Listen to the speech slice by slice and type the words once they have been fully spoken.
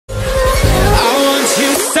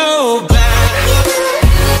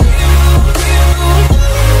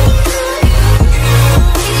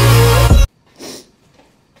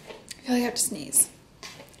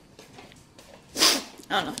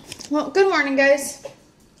Well, good morning, guys.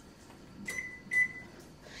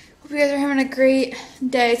 Hope you guys are having a great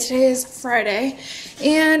day. Today is Friday,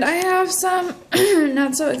 and I have some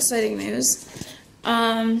not so exciting news.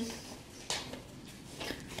 Let's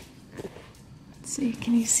see.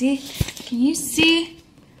 Can you see? Can you see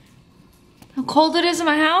how cold it is in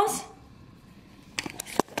my house?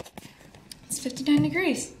 It's 59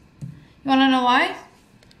 degrees. You want to know why?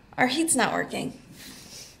 Our heat's not working.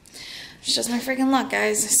 It's just my freaking luck,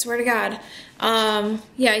 guys. I swear to God.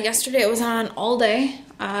 Yeah, yesterday it was on all day.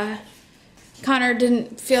 Connor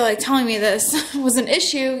didn't feel like telling me this was an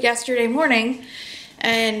issue yesterday morning,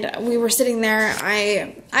 and we were sitting there.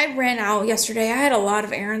 I ran out yesterday. I had a lot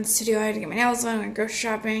of errands to do. I had to get my nails done, went grocery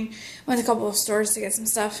shopping, went to a couple of stores to get some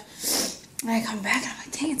stuff. And I come back and I'm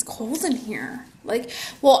like, dang, it's cold in here. Like,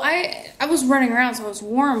 well, I was running around, so I was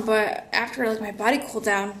warm, but after like my body cooled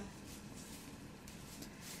down,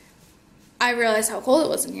 I realized how cold it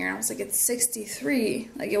was in here, and I was like, it's 63.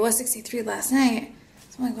 Like, it was 63 last night.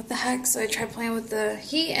 So I'm like, what the heck? So I tried playing with the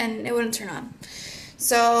heat, and it wouldn't turn on.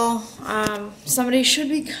 So, somebody should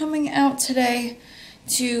be coming out today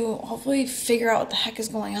to hopefully figure out what the heck is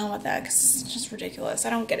going on with that, because it's just ridiculous. I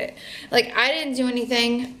don't get it. Like, I didn't do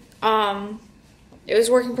anything. It was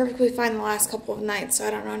working perfectly fine the last couple of nights, so I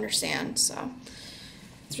don't understand. So,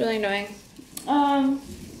 it's really annoying.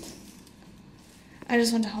 I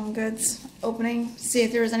just went to Home Goods opening, see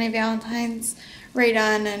if there was any Valentines, Rae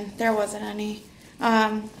Dunn, and there wasn't any.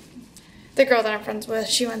 The girl that I'm friends with,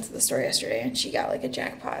 she went to the store yesterday and she got like a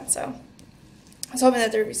jackpot, so I was hoping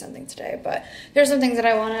that there would be something today, but there's some things that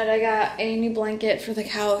I wanted. I got a new blanket for the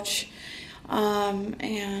couch,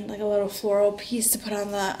 and like a little floral piece to put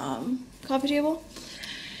on the coffee table.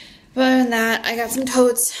 But other than that, I got some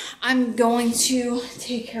totes. I'm going to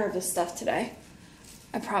take care of this stuff today.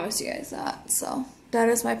 I promise you guys that, so that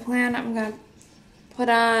is my plan. I'm gonna put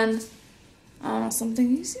on, I don't know,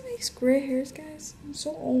 something. You see my gray hairs, guys? I'm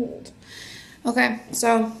so old. Okay,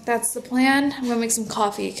 so that's the plan. I'm gonna make some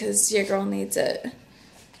coffee because your girl needs it. You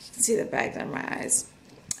can see the bag under my eyes.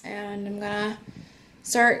 And I'm gonna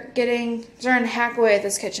start to hack away at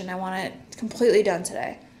this kitchen. I want it completely done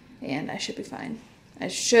today, and I should be fine. I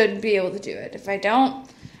should be able to do it. If I don't,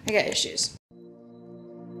 I got issues.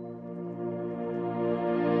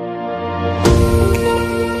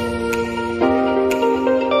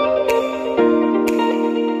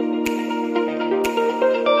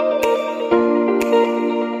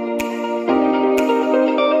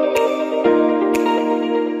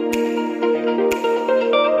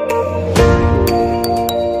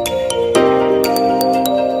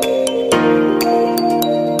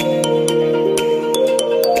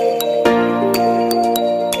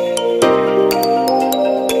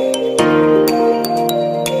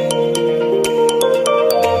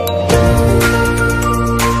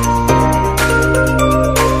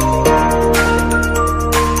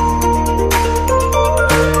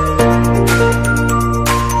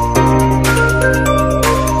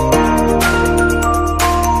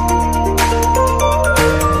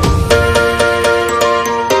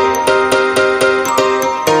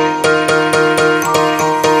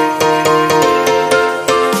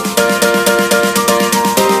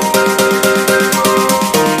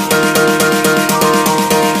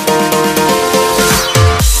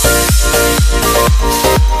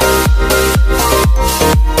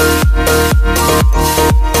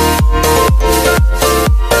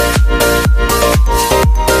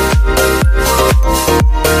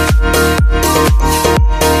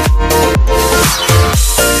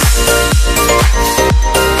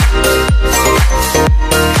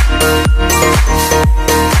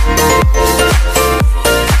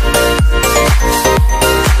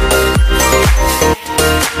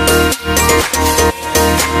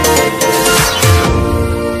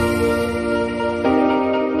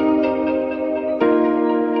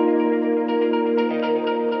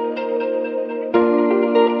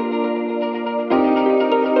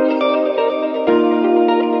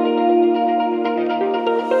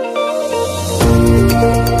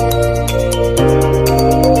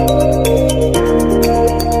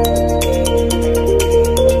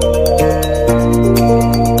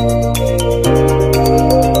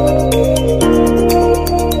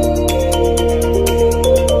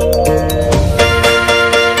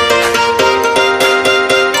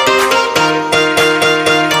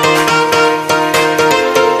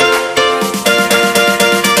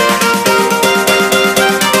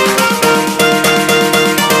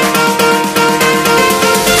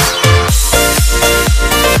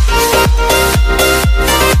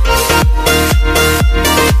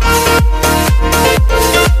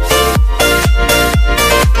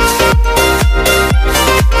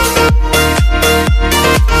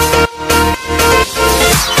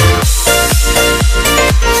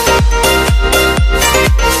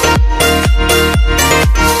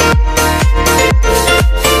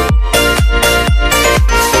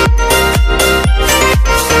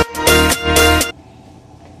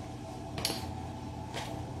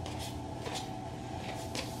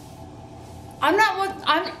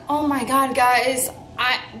 God, guys,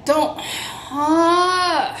 I don't,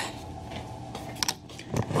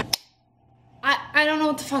 I don't know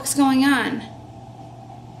what the fuck's going on.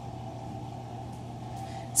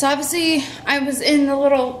 So obviously I was in the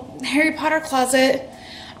little Harry Potter closet.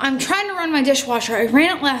 I'm trying to run my dishwasher. I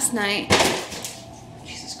ran it last night.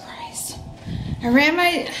 Jesus Christ. I ran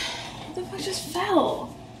my, what the fuck just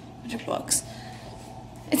fell? A bunch of books.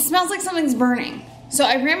 It smells like something's burning. So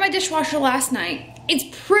I ran my dishwasher last night. It's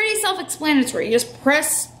pretty self-explanatory. You just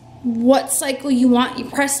press what cycle you want. You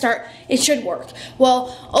press start. It should work.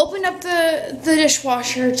 Well, open up the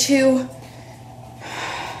dishwasher to...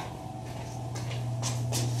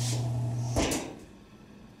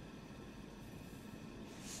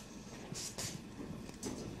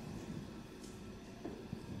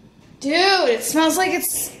 Dude, it smells like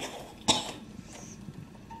it's...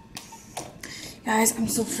 Guys, I'm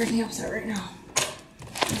so freaking upset right now.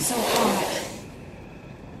 It's so hot.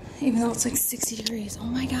 Even though it's like 60 degrees. Oh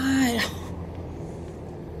my God.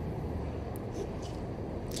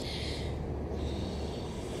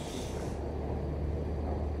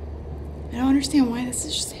 I don't understand why this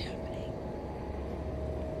is just happening.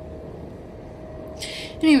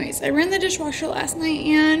 Anyways, I ran the dishwasher last night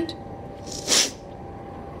and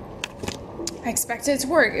I expected it to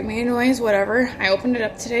work. It made a noise, whatever. I opened it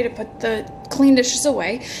up today to put the clean dishes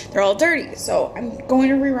away. They're all dirty, so I'm going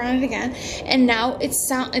to rerun it again. And now it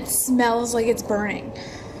smells like it's burning.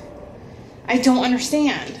 I don't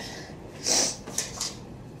understand.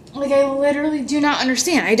 Like, I literally do not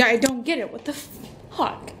understand. I don't get it. What the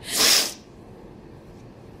fuck?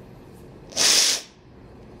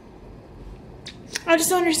 I just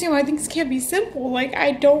don't understand why things can't be simple. Like,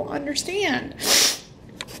 I don't understand.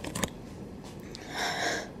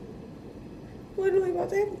 Literally about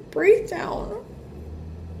to have a breakdown.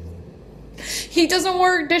 Heat doesn't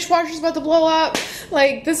work. Dishwasher's about to blow up.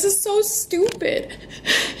 Like, this is so stupid.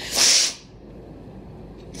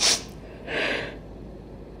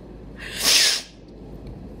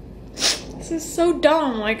 This is so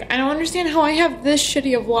dumb. Like, I don't understand how I have this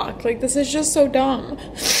shitty of luck. Like, this is just so dumb.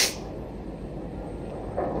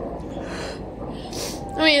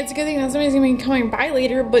 I mean, it's a good thing that somebody's gonna be coming by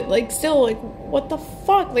later, but like, still, like, what the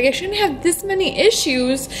fuck? Like, I shouldn't have this many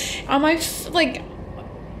issues on my, like,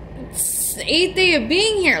 8th day of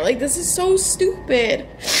being here. Like, this is so stupid.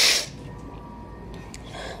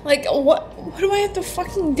 Like, what do I have to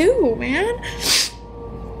fucking do, man?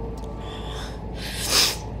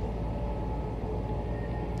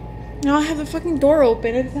 Now I have the fucking door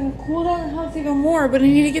open. It's gonna cool down the house even more, but I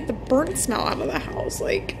need to get the burnt smell out of the house.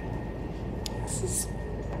 Like, this is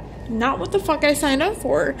not what the fuck I signed up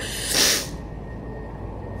for.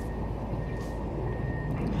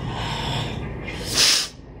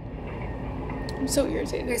 I'm so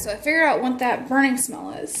irritated. Okay, so I figured out what that burning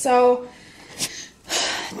smell is. So,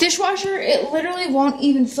 dishwasher, it literally won't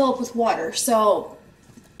even fill up with water. So,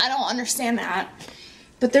 I don't understand that.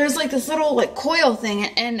 But there's like this little like coil thing,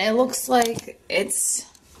 and it looks like it's...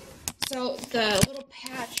 So, the little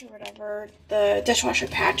patch or whatever, the dishwasher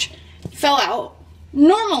patch, fell out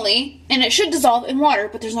normally, and it should dissolve in water,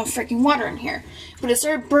 but there's no freaking water in here. But it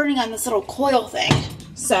started burning on this little coil thing.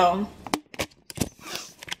 So, I'm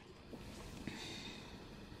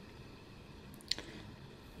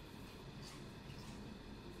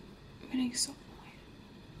getting so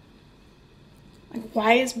annoyed. Like,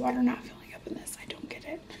 why is water not filling up in this? I don't get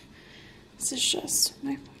it. This is just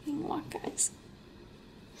my fucking luck, guys.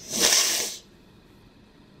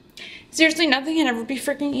 Seriously, nothing can ever be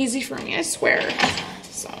freaking easy for me, I swear.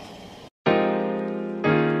 So.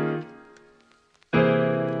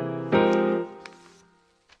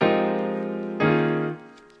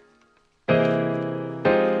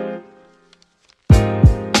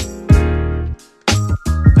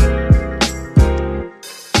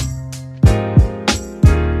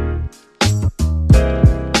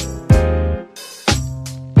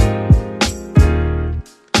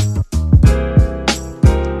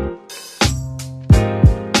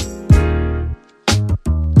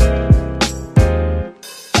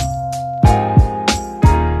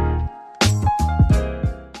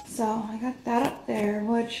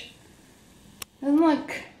 Which doesn't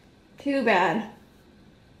look too bad,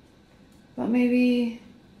 but maybe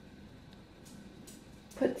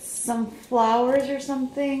put some flowers or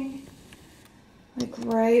something like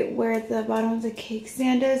right where the bottom of the cake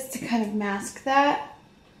stand is to kind of mask that.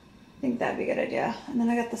 I think that'd be a good idea. And then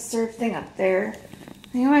I got the serve thing up there. I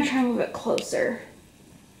think I'm gonna try and move it closer.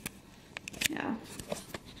 Yeah.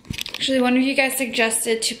 It's Actually, one of you guys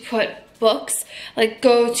suggested to put books, like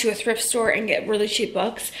go to a thrift store and get really cheap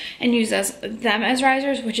books and use them as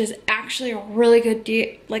risers, which is actually a really good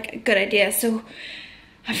idea. So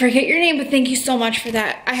I forget your name, but thank you so much for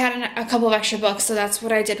that. I had a couple of extra books, so that's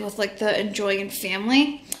what I did with like the Enjoy and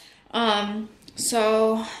Family.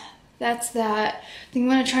 So that's that. I think I'm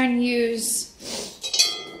gonna try and use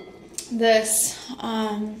this,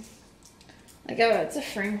 it's a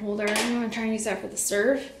frame holder. I'm gonna try and use that for the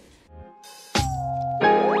serve.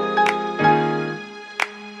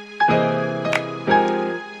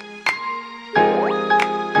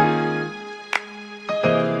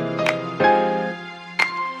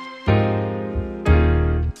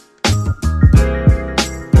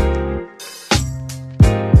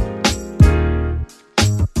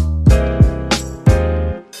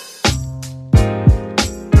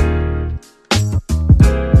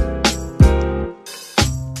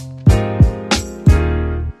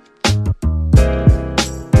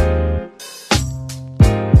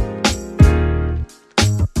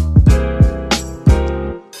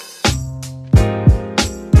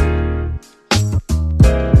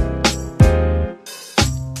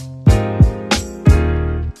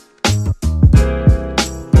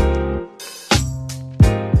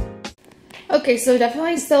 Okay, so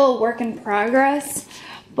definitely still a work in progress,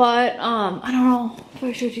 but I don't know if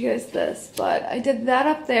I showed you guys this, but I did that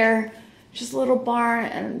up there, just a little barn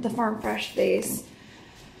and the Farm Fresh vase.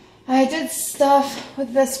 I did stuff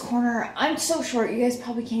with this corner. I'm so short, you guys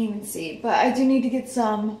probably can't even see, but I do need to get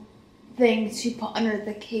some things to put under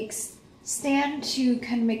the cake stand to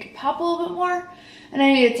kind of make it pop a little bit more, and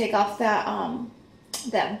I need to take off that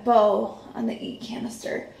that bow on the eat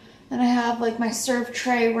canister. Then I have like my serve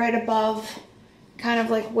tray right above, kind of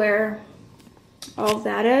like where all of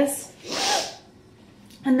that is.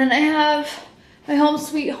 And then I have my Home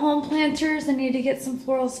Sweet Home planters. I need to get some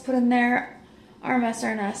florals to put in there.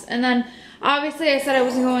 RMS. And then obviously I said I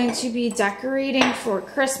wasn't going to be decorating for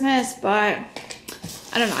Christmas, but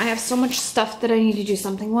I don't know. I have so much stuff that I need to do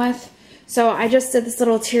something with. So I just did this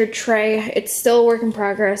little tiered tray. It's still a work in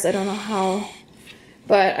progress. I don't know how,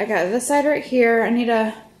 but I got this side right here. I need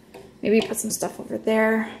to maybe put some stuff over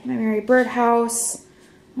there. My Mary Bird house,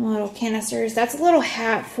 my little canisters. That's a little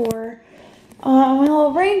hat for my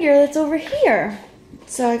little reindeer that's over here.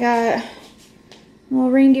 So I got a little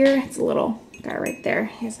reindeer. It's a little guy right there.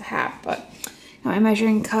 He has a hat, but got my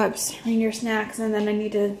measuring cups, reindeer snacks, and then I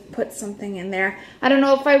need to put something in there. I don't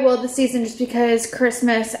know if I will this season just because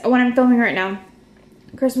Christmas, when I'm filming right now,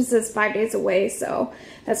 Christmas is 5 days away, so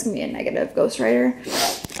that's gonna be a negative ghostwriter.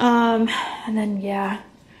 And then yeah,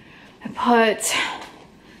 I put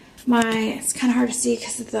it's kind of hard to see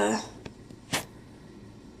because of the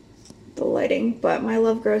lighting, but my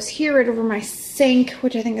Love Grows here right over my sink,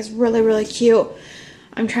 which I think is really, really cute.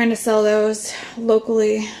 I'm trying to sell those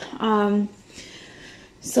locally.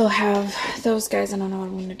 Still have those guys. I don't know what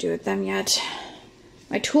I'm going to do with them yet.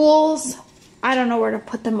 My tools, I don't know where to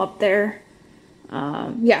put them up there.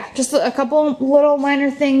 Yeah, just a couple little minor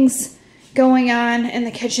things going on in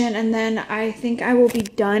the kitchen, and then I think I will be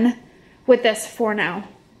done with this for now.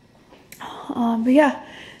 But yeah,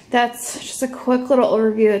 that's just a quick little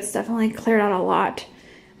overview. It's definitely cleared out a lot.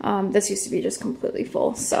 This used to be just completely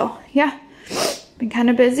full. So yeah, been kind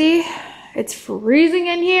of busy. It's freezing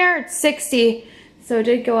in here. It's 60, so it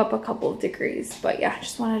did go up a couple of degrees. But yeah,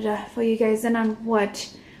 just wanted to fill you guys in on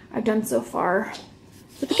what I've done so far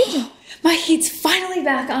with the kitchen. My heat's finally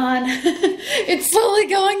back on. It's slowly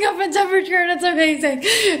going up in temperature and it's amazing.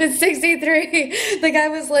 It's 63. The guy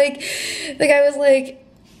was like,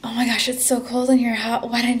 oh my gosh, it's so cold in your house.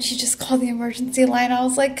 Why didn't you just call the emergency line? I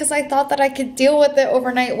was like, because I thought that I could deal with it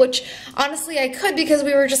overnight, which honestly I could because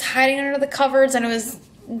we were just hiding under the covers and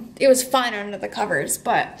it was fine under the covers.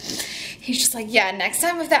 But he's just like, yeah, next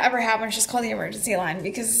time if that ever happens, just call the emergency line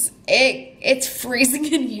because it's freezing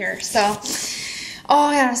in here. So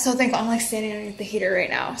oh yeah, I'm so thankful. I'm like standing underneath the heater right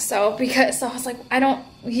now. So I was like,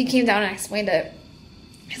 he came down and explained it.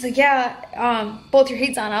 He's like, yeah, both your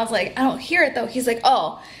heat's on. I was like, I don't hear it though. He's like,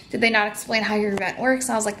 oh, did they not explain how your vent works?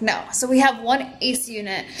 And I was like, no. So we have one AC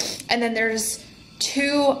unit and then there's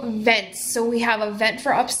 2 vents. So we have a vent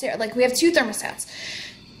for upstairs. Like we have 2 thermostats.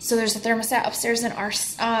 So there's a thermostat upstairs in our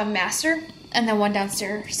master and then one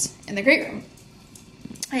downstairs in the great room.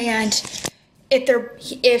 And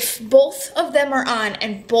if both of them are on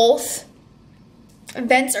and both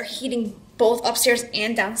vents are heating both upstairs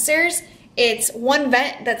and downstairs, it's one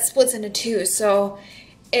vent that splits into 2. So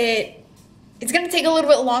it's gonna take a little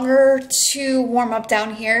bit longer to warm up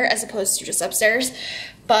down here as opposed to just upstairs.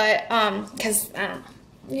 But because I don't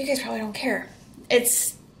know, you guys probably don't care.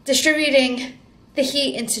 It's distributing the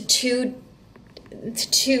heat into two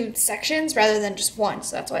sections rather than just one.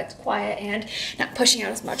 So that's why it's quiet and not pushing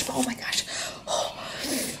out as much. But oh my gosh,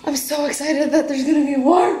 I'm so excited that there's gonna be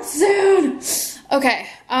warm soon. Okay,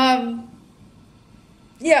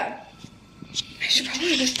 yeah. I should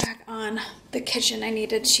probably get back on the kitchen. I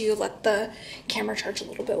needed to let the camera charge a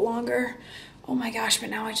little bit longer. Oh my gosh, but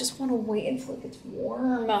now I just want to wait until it gets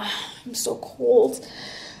warm. I'm so cold.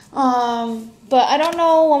 But I don't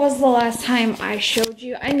know when was the last time I showed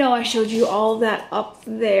you. I know I showed you all that up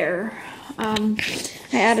there. I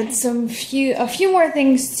added a few more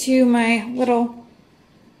things to my little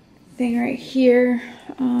thing right here.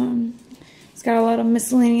 It's got a lot of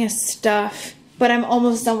miscellaneous stuff, but I'm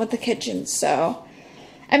almost done with the kitchen. So,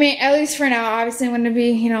 I mean, at least for now, obviously I'm going to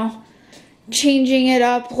be, you know, changing it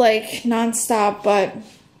up like nonstop, but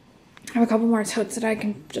I have a couple more totes that I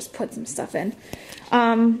can just put some stuff in.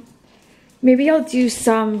 Maybe I'll do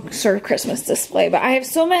some sort of Christmas display, but I have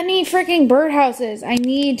so many freaking birdhouses. I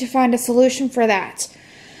need to find a solution for that.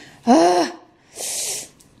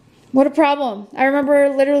 What a problem. I remember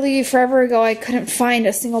literally forever ago I couldn't find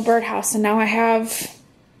a single birdhouse, and now I have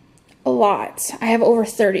a lot. I have over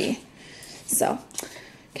 30. So,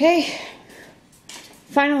 okay.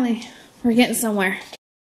 Finally, we're getting somewhere.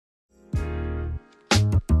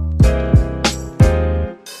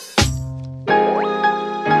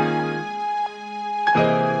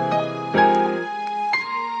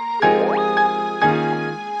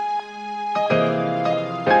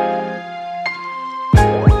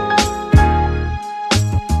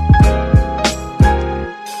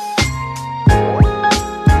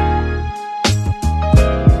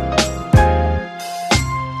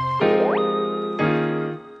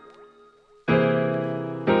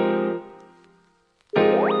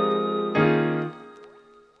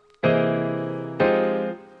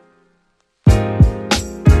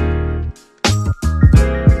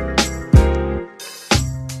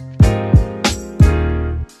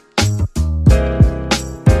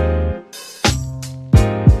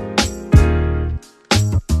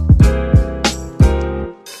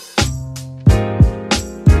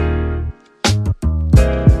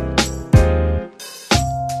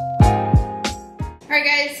 Alright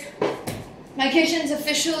guys, my kitchen's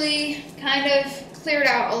officially kind of cleared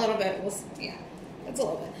out a little bit. Yeah, that's a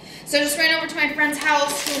little bit. So I just ran over to my friend's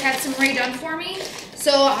house who had some Rae Dunn for me.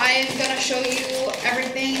 So I'm gonna show you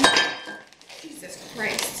everything. Jesus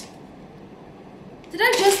Christ. Did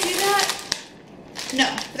I just do that?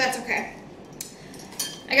 No, but that's okay.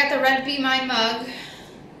 I got the red Be Mine mug.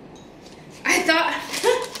 I thought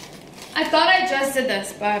I just did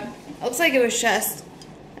this, but it looks like it was just,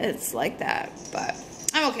 it's like that, but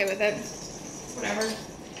I'm okay with it. Whatever.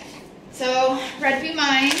 So, red Be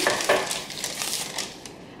Mine.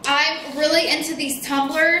 I'm really into these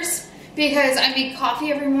tumblers because I make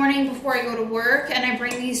coffee every morning before I go to work, and I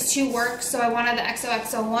bring these to work, so I wanted the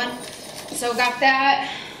XOXO one. So got that.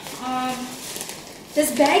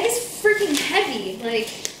 This bag is freaking heavy. Like,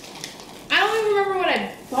 I don't even remember what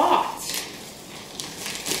I bought.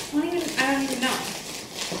 I don't even know.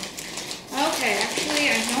 Okay, actually,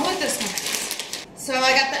 I know what this one is. So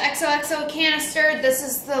I got the XOXO canister. This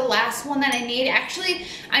is the last one that I need. Actually,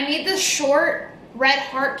 I need the short red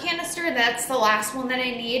heart canister. That's the last one that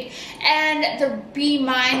I need. And the Be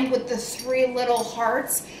Mine with the 3 little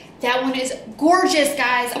hearts. That one is gorgeous,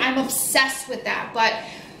 guys. I'm obsessed with that. But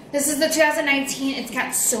this is the 2019. It's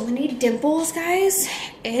got so many dimples, guys.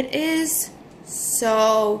 It is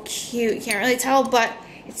so cute. You can't really tell, but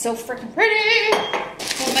it's so freaking pretty.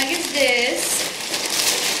 What mug is this?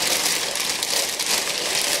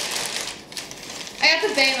 I got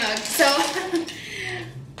the Babe mug. So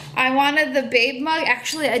I wanted the Babe mug.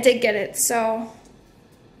 Actually, I did get it. So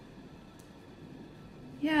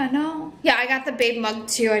yeah, no. Yeah, I got the Babe mug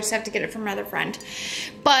too. I just have to get it from another friend.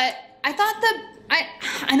 But I thought that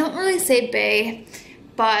I don't really say Bae,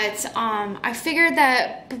 but I figured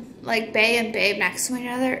that like Bae and Babe next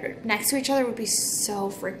to each other would be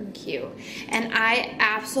so freaking cute. And I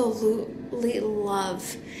absolutely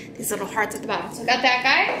love these little hearts at the bottom. So I got that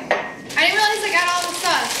guy. I didn't realize I got all the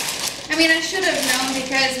stuff. I mean, I should have known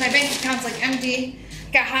because my bank account's like empty.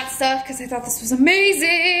 I got hot stuff because I thought this was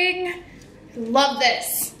amazing. Love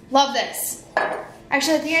this. Love this.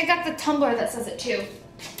 Actually, I think I got the tumbler that says it too.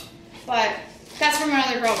 But that's from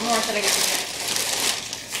another girl up north that I got it.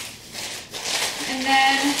 And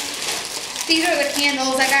then these are the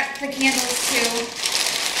candles. I got the candles too.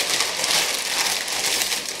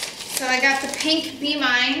 So I got the pink Be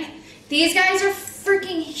Mine. These guys are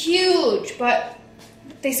freaking huge, but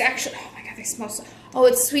they actually, oh my god, they smell so, oh,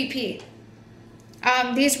 it's sweet pea.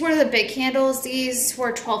 These were the big candles. These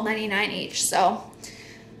were $12.99 each, so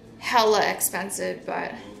hella expensive,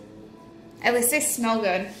 but at least they smell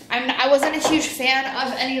good. I wasn't a huge fan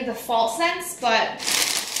of any of the fall scents, but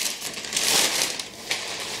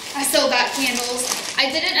I still got candles.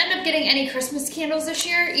 I didn't end up getting any Christmas candles this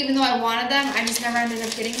year, even though I wanted them. I just never ended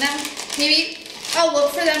up getting them. Maybe I'll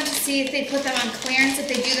look for them to see if they put them on clearance. If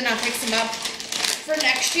they do, then I'll pick some up for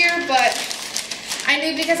next year, but I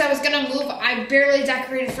knew because I was gonna move, I barely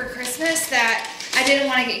decorated for Christmas, that I didn't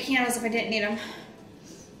want to get candles if I didn't need them.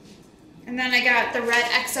 And then I got the red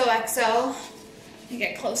XOXO. Let me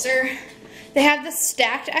get closer. They have the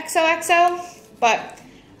stacked XOXO, but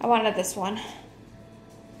I wanted this one.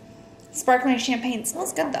 Sparkling champagne.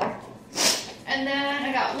 Smells good though. And then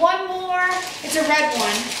I got one more. It's a red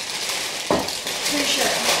one. Pretty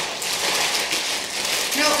sure.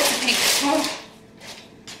 No, it's a pink. Oh.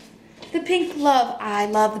 The pink love. I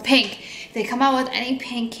love the pink. If they come out with any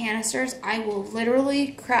pink canisters, I will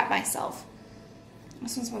literally crap myself.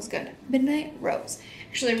 This one smells good. Midnight Rose.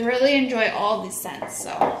 Actually, really enjoy all these scents,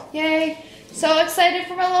 so yay. So excited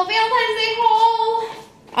for my little Valentine's Day haul.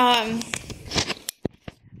 I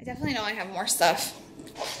definitely know I have more stuff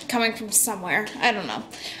coming from somewhere. I don't know.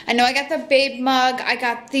 I know I got the Babe mug. I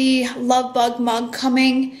got the Love Bug mug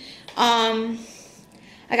coming. I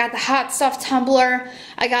got the Hot Stuff tumbler.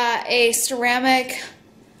 I got a ceramic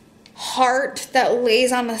heart that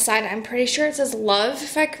lays on the side. I'm pretty sure it says love,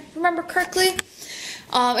 if I remember correctly.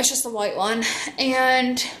 It's just a white one.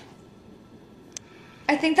 And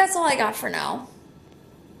I think that's all I got for now.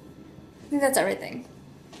 I think that's everything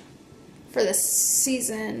for this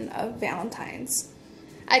season of Valentine's.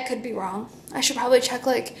 I could be wrong. I should probably check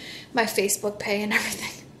like my Facebook pay and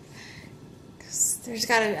everything. 'Cause there's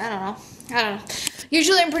gotta, I don't know.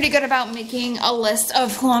 Usually I'm pretty good about making a list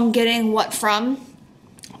of who I'm getting what from.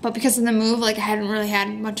 But because of the move, like I hadn't really had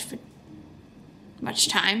much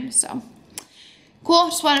time, so. Cool,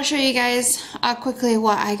 just want to show you guys quickly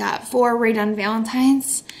what I got for Rae Dunn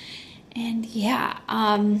Valentines. And yeah,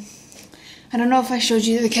 I don't know if I showed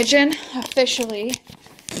you the kitchen officially,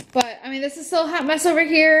 but I mean, this is still a hot mess over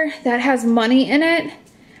here that has money in it.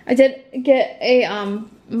 I did get a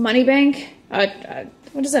money bank,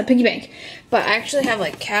 what is that, piggy bank, but I actually have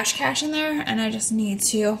like cash in there, and I just need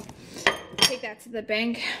to take that to the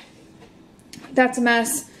bank. That's a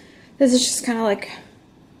mess. This is just kind of like,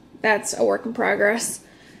 that's a work in progress.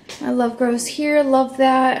 My love grows here, love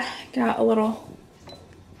that. Got a little,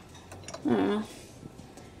 I don't know.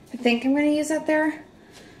 I think I'm gonna use that there.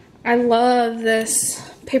 I love this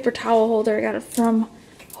paper towel holder. I got it from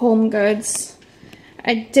Home Goods.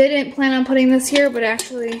 I didn't plan on putting this here, but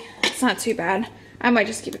actually it's not too bad. I might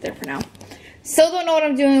just keep it there for now. Still don't know what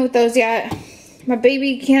I'm doing with those yet. My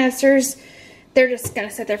baby canisters, they're just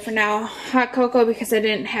gonna sit there for now. Hot cocoa, because I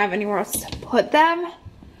didn't have anywhere else to put them.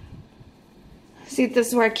 See, this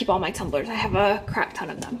is where I keep all my tumblers. I have a crap ton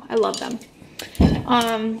of them. I love them.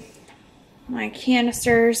 My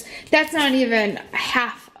canisters, that's not even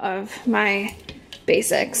half of my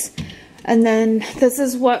basics. And then this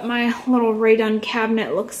is what my little Rae Dunn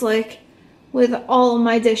cabinet looks like with all of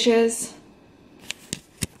my dishes.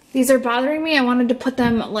 These are bothering me. I wanted to put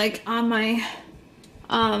them like on my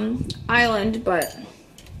island, but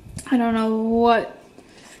I don't know what,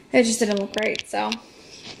 it just didn't look right. So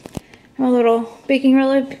my little baking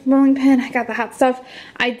rolling pin. I got the Hot Stuff.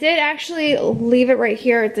 I did actually leave it right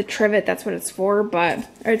here at the trivet. That's what it's for, but,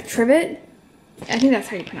 or trivet? I think that's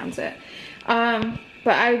how you pronounce it.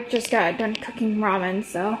 But I just got done cooking ramen,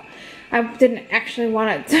 so I didn't actually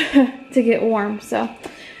want it to get warm. So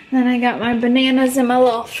then I got my bananas in my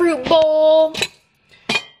little fruit bowl.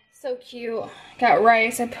 So cute. Got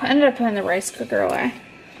rice. I ended up putting the rice cooker away.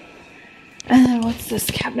 And then what's this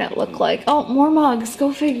cabinet look like? Oh, more mugs.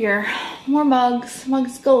 Go figure. More mugs.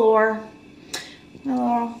 Mugs galore. My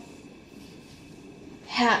little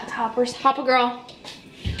hat toppers. Hop a girl.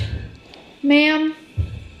 Ma'am.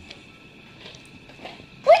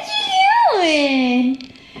 What you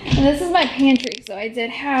doing? And this is my pantry. So I did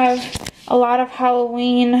have a lot of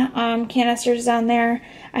Halloween canisters down there.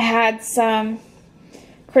 I had some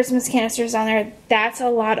Christmas canisters down there. That's a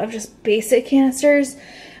lot of just basic canisters.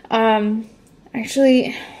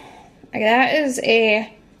 Actually, that is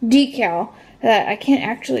a decal that I can't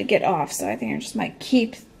actually get off, so I think I just might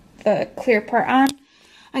keep the clear part on.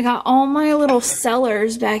 I got all my little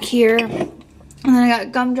cellars back here, and then I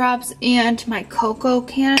got gumdrops and my cocoa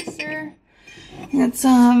canister. Got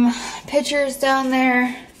some pitchers down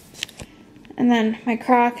there, and then my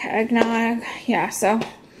crock eggnog. Yeah, so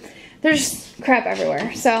there's crap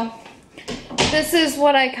everywhere. So this is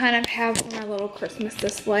what I kind of have for my little Christmas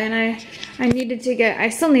display, and I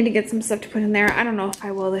still need to get some stuff to put in there. I don't know if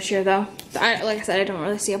I will this year though. Like I said, I don't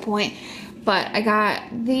really see a point, but I got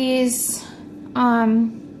these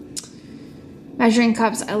measuring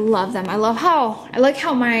cups. I love them. I like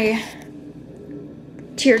how my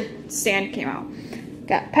tiered stand came out.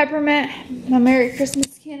 Got peppermint, my Merry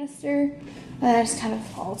Christmas canister, and I just kind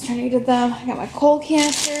of alternated them. I got my coal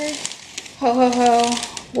canister, ho ho ho,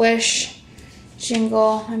 wish,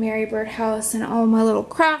 jingle, my Merry Bird house, and all my little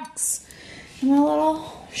Crocs, and my little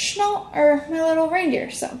my little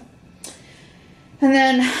reindeer. So, and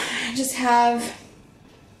then I just have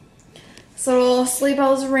this little Sleigh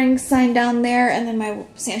Bells ring sign down there, and then my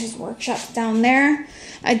Santa's workshop down there.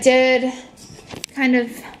 I did kind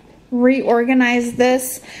of reorganize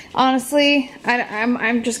this. Honestly,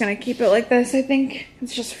 I'm just gonna keep it like this. I think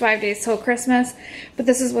it's just 5 days till Christmas, but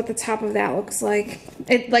this is what the top of that looks like.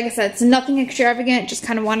 Like I said, it's nothing extravagant, just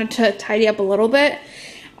kind of wanted to tidy up a little bit.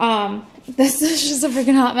 This is just a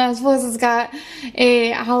freaking hot mess. Plus it's got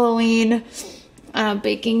a Halloween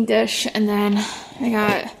baking dish, and then I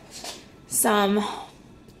got some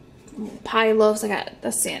pie loaves. I got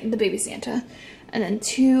the baby Santa, and then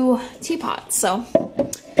 2 teapots. So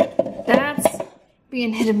that's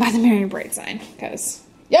being hidden by the Merry Bright sign, because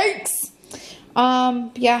yikes.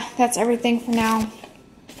 Yeah, that's everything for now.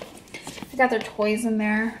 I got their toys in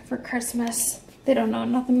there for Christmas. They don't know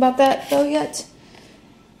nothing about that though yet.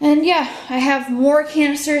 And yeah, I have more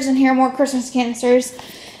canisters in here, more Christmas canisters.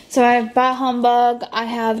 So I have Bah Humbug, I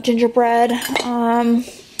have gingerbread,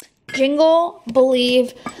 Jingle,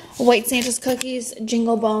 Believe, White Santa's cookies,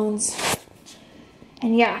 Jingle Bones.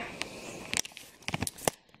 And yeah,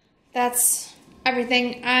 that's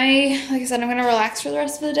everything. Like I said, I'm gonna relax for the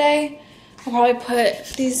rest of the day. I'll probably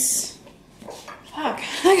put these,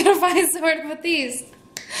 I gotta find somewhere to put these.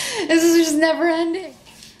 This is just never ending.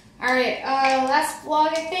 Alright, last vlog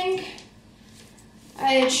I think,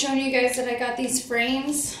 I had shown you guys that I got these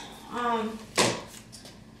frames.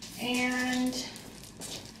 And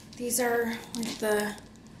these are like the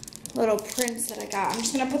little prints that I got. I'm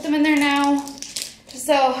just gonna put them in there now, just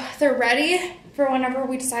so they're ready for whenever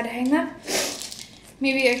we decide to hang them.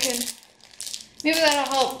 Maybe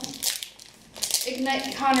that'll help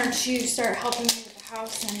ignite Connor to start helping me with the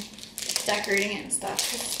house and decorating it and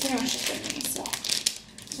stuff. It's pretty much just been me, so I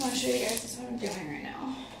just want to show you guys what I'm doing right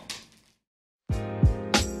now.